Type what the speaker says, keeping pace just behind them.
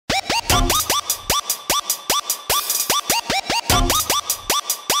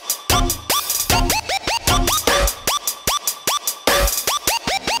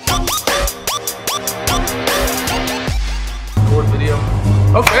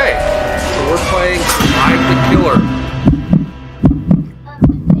Okay, so we're playing Survive the Killer.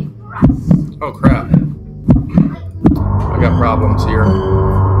 Oh crap. I got problems here.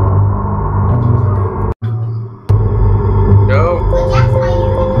 Go.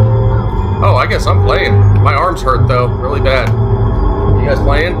 Oh, I guess I'm playing. My arm's hurt though, really bad. You guys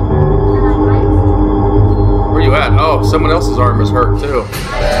playing? Where you at? Oh, someone else's arm is hurt too.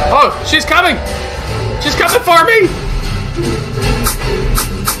 Oh, she's coming! She's coming for me!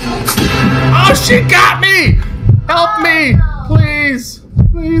 Oh, she got me! Help me! Please!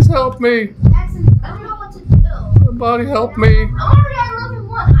 Please help me! Jackson, I don't know what to do. Somebody help me! I'm already at level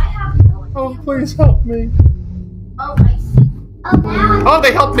 1. I have no idea. Oh, please help me! Oh, I see. Oh, now Oh,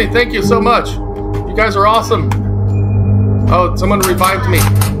 they helped me! Thank you so much! You guys are awesome! Oh, someone revived me.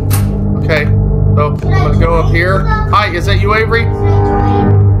 Okay, so I'm gonna go up here. Hi, is that you, Avery?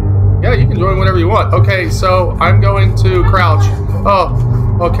 Yeah, you can join whenever you want. Okay, so I'm going to crouch. Oh,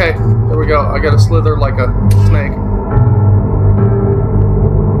 okay. There we go. I gotta slither like a snake.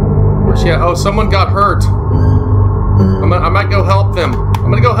 Where's she at? Oh, someone got hurt. I might go help them.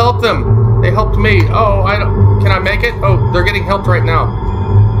 I'm gonna go help them. They helped me. Oh, I don't. Can I make it? Oh, they're getting helped right now.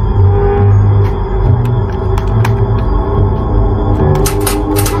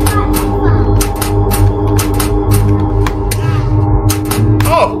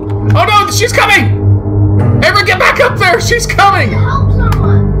 Oh! Oh no! She's coming! Avery, get back up there! She's coming! help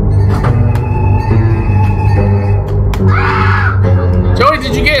someone. Joey,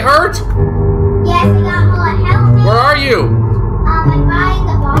 did you get hurt? Yes, I got hurt. Help me. Where are you? I'm buying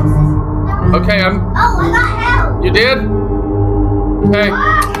the boxes. Okay, I'm... Oh, I got help. You did? Okay.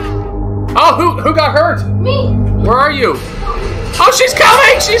 Oh, who got hurt? Me. Where are you? Oh, she's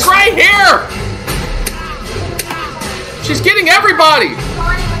coming! She's right here! She's getting everybody!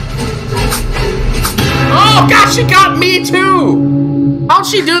 Oh, gosh, she got me too! How'd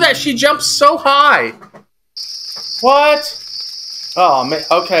she do that? She jumped so high. What? Oh, man.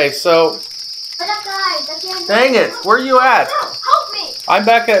 Okay, so... What up, guys? I can't Dang it. Where are you at? Help me. I'm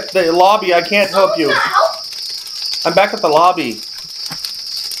back at the lobby. I can't help you. Help. I'm back at the lobby.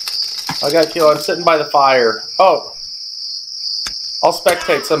 I got killed. I'm sitting by the fire. Oh. I'll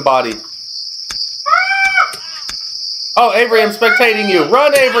spectate somebody. Oh, Avery, I'm spectating you.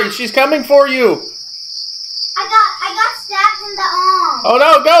 Run, Avery. She's coming for you. I got stabbed in the arm. Oh,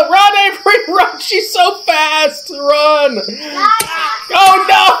 no. Go. Run, Avery. Run. She's so fast. Run. Oh,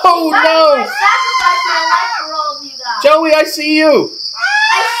 no. No. I sacrificed my life for all of you guys. Joey, I see you.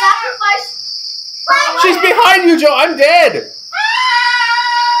 I sacrificed my life. She's behind you, Joe. I'm dead. Will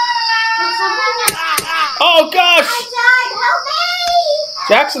someone just... Oh, gosh. I died. Help me.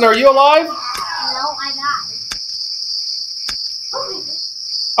 Jackson, are you alive? No, I died. Oh, my God.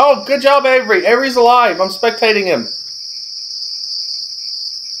 Oh, good job, Avery. Avery's alive. I'm spectating him.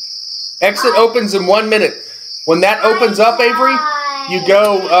 Exit opens in 1 minute. When that opens up, Avery, you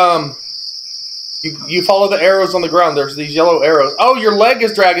go, you follow the arrows on the ground. There's these yellow arrows. Oh, your leg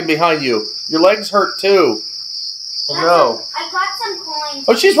is dragging behind you. Your leg's hurt, too. Oh, no. I got some coins.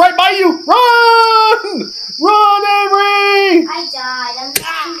 Oh, she's right by you. Run! Run, Avery! I died. I'm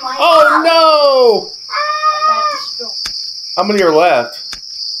fucking white. Oh, no! Ah! How many are left?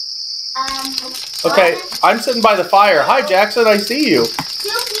 Okay, I'm sitting by the fire. Hi, Jackson. I see you. 2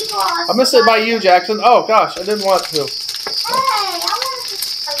 people are... I'm going to sit by you, Jackson. Oh, gosh. I didn't want to. Hey, I want to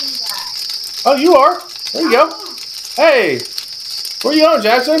tell you guys. Oh, you are. There you go. Hey. Where you going,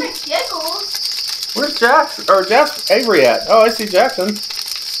 Jackson? Giggles. Where's Jackson? Or Avery at? Oh, I see Jackson.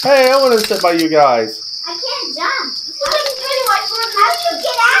 Hey, I want to sit by you guys. I can't jump. How do you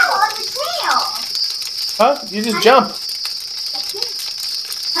get out on the tail? Huh? You just jump.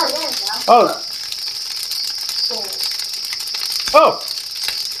 Oh, there we go. Oh. Oh.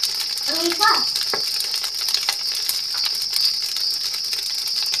 Let me plus.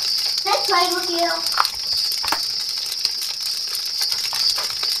 Let's play with you.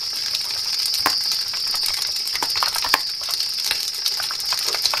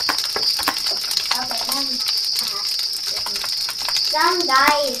 Okay, now we have some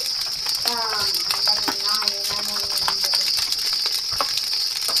guys. Level 9 and I'm only level.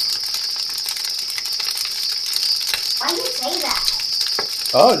 Why do you say that?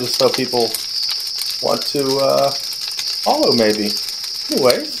 Oh, just so people want to follow, maybe.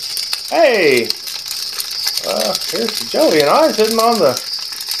 Anyways. Hey. Here's Joey and I sitting on the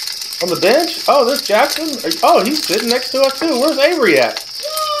bench. Oh, there's Jackson. Oh, he's sitting next to us too. Where's Avery at? Yay!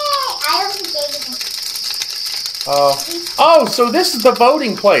 I don't think David. Oh, so this is the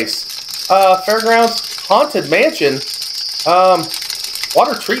voting place. Fairgrounds Haunted Mansion.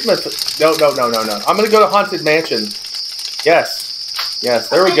 Water treatment. No. I'm gonna go to Haunted Mansion. Yes. Yes,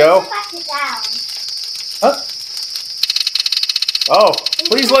 there we go. Huh? Oh,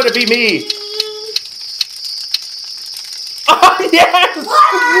 please let it be me. Oh, yes!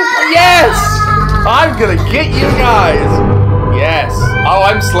 Yes! I'm gonna get you guys. Yes. Oh,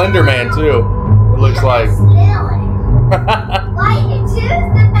 I'm Slender Man too. It looks like.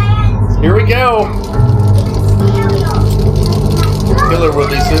 Here we go. The killer will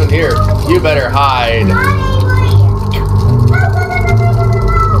be soon here. You better hide.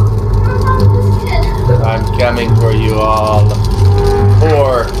 I'm coming for you all.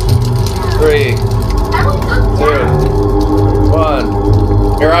 4, 3, 2,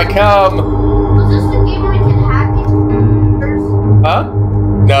 1. Here I come. Was this the game where we can hack it first? Huh?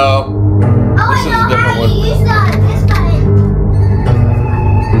 No. Oh, This is a different one. Use this button.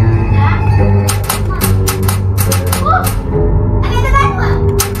 Look, I got the back one.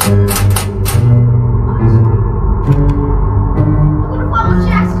 I'm gonna follow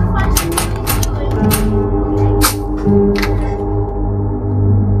Jax to find something he's doing.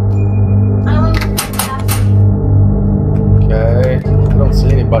 Okay. I don't see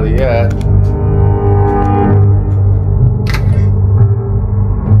anybody yet.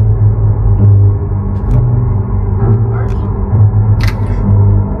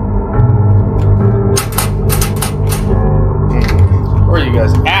 Where are you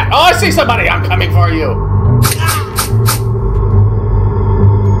guys at? Oh, I see somebody! I'm coming for you!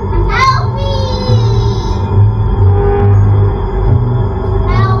 Help me!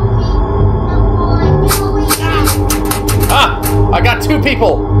 Help me! Ah! I got 2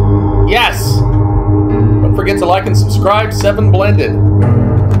 people! Yes! Don't forget to like and subscribe, 7 Blended.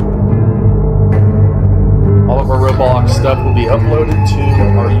 All of our Roblox stuff will be uploaded to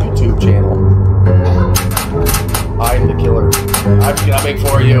our YouTube channel. I'm the killer. I'm coming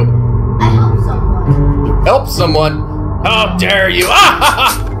for you. I help someone. You help someone? How dare you!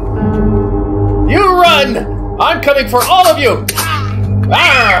 Ah! You run! I'm coming for all of you!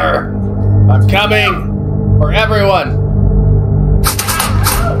 Arr! I'm coming for everyone.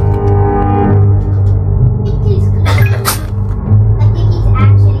 I think he's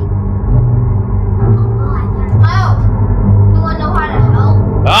actually. Oh, you wanna know how to help?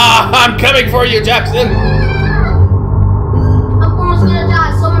 Ah! I'm coming for you, Jackson! I'm almost gonna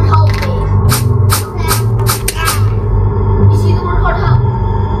die. Someone help me. You see the word called help?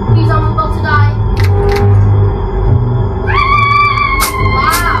 Please, I'm about to die.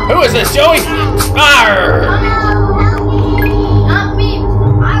 Wow. Who is this, Joey? Arr! Help me. Not me.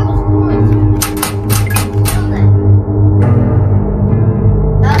 I was going to. Kill them.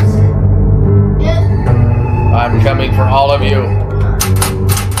 That's it. I'm coming for all of you.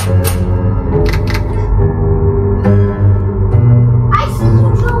 I see you,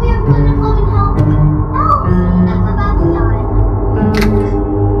 Joey. I'm gonna come and help you. Help me. I'm about to die.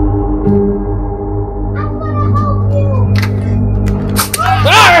 I'm gonna help you.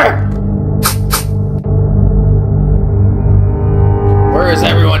 Arr! Where is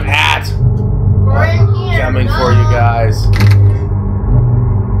everyone at? We're in here. Coming for you guys.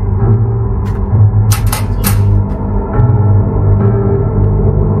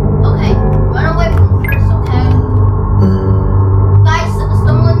 Okay, run away from first, okay? Guys,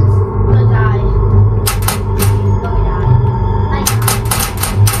 someone's gonna die. Nobody died. I died.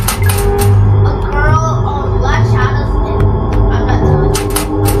 A girl on Black Shadows and I'm not telling you.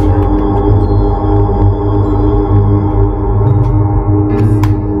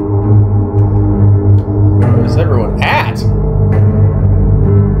 Where's everyone at?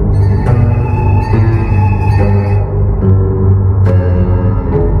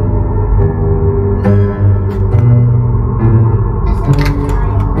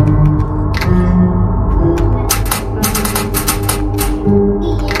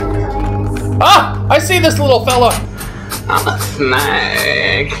 Ah! I see this little fella! I'm a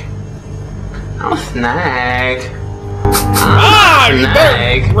snag. I'm a snag. Ah! I'm a You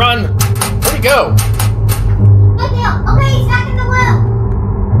snag. better run! Where'd he go? Okay, he's back in the well.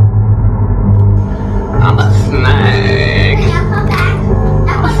 I'm a snag. Okay, I'll come back.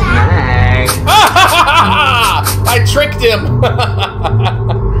 I'll come back. Snag. I tricked him!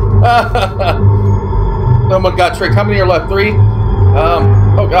 Someone got tricked. How many are left? 3?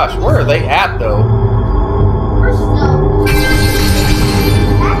 Oh gosh, where are they at though? First, though.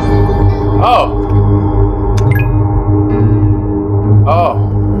 Oh.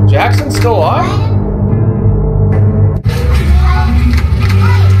 Oh. Jackson's still alive?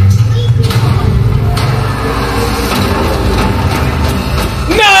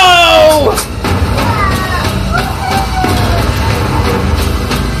 No!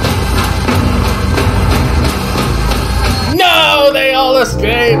 No, they all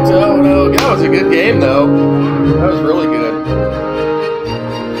escaped. Oh no, that was a good game though. That was really good.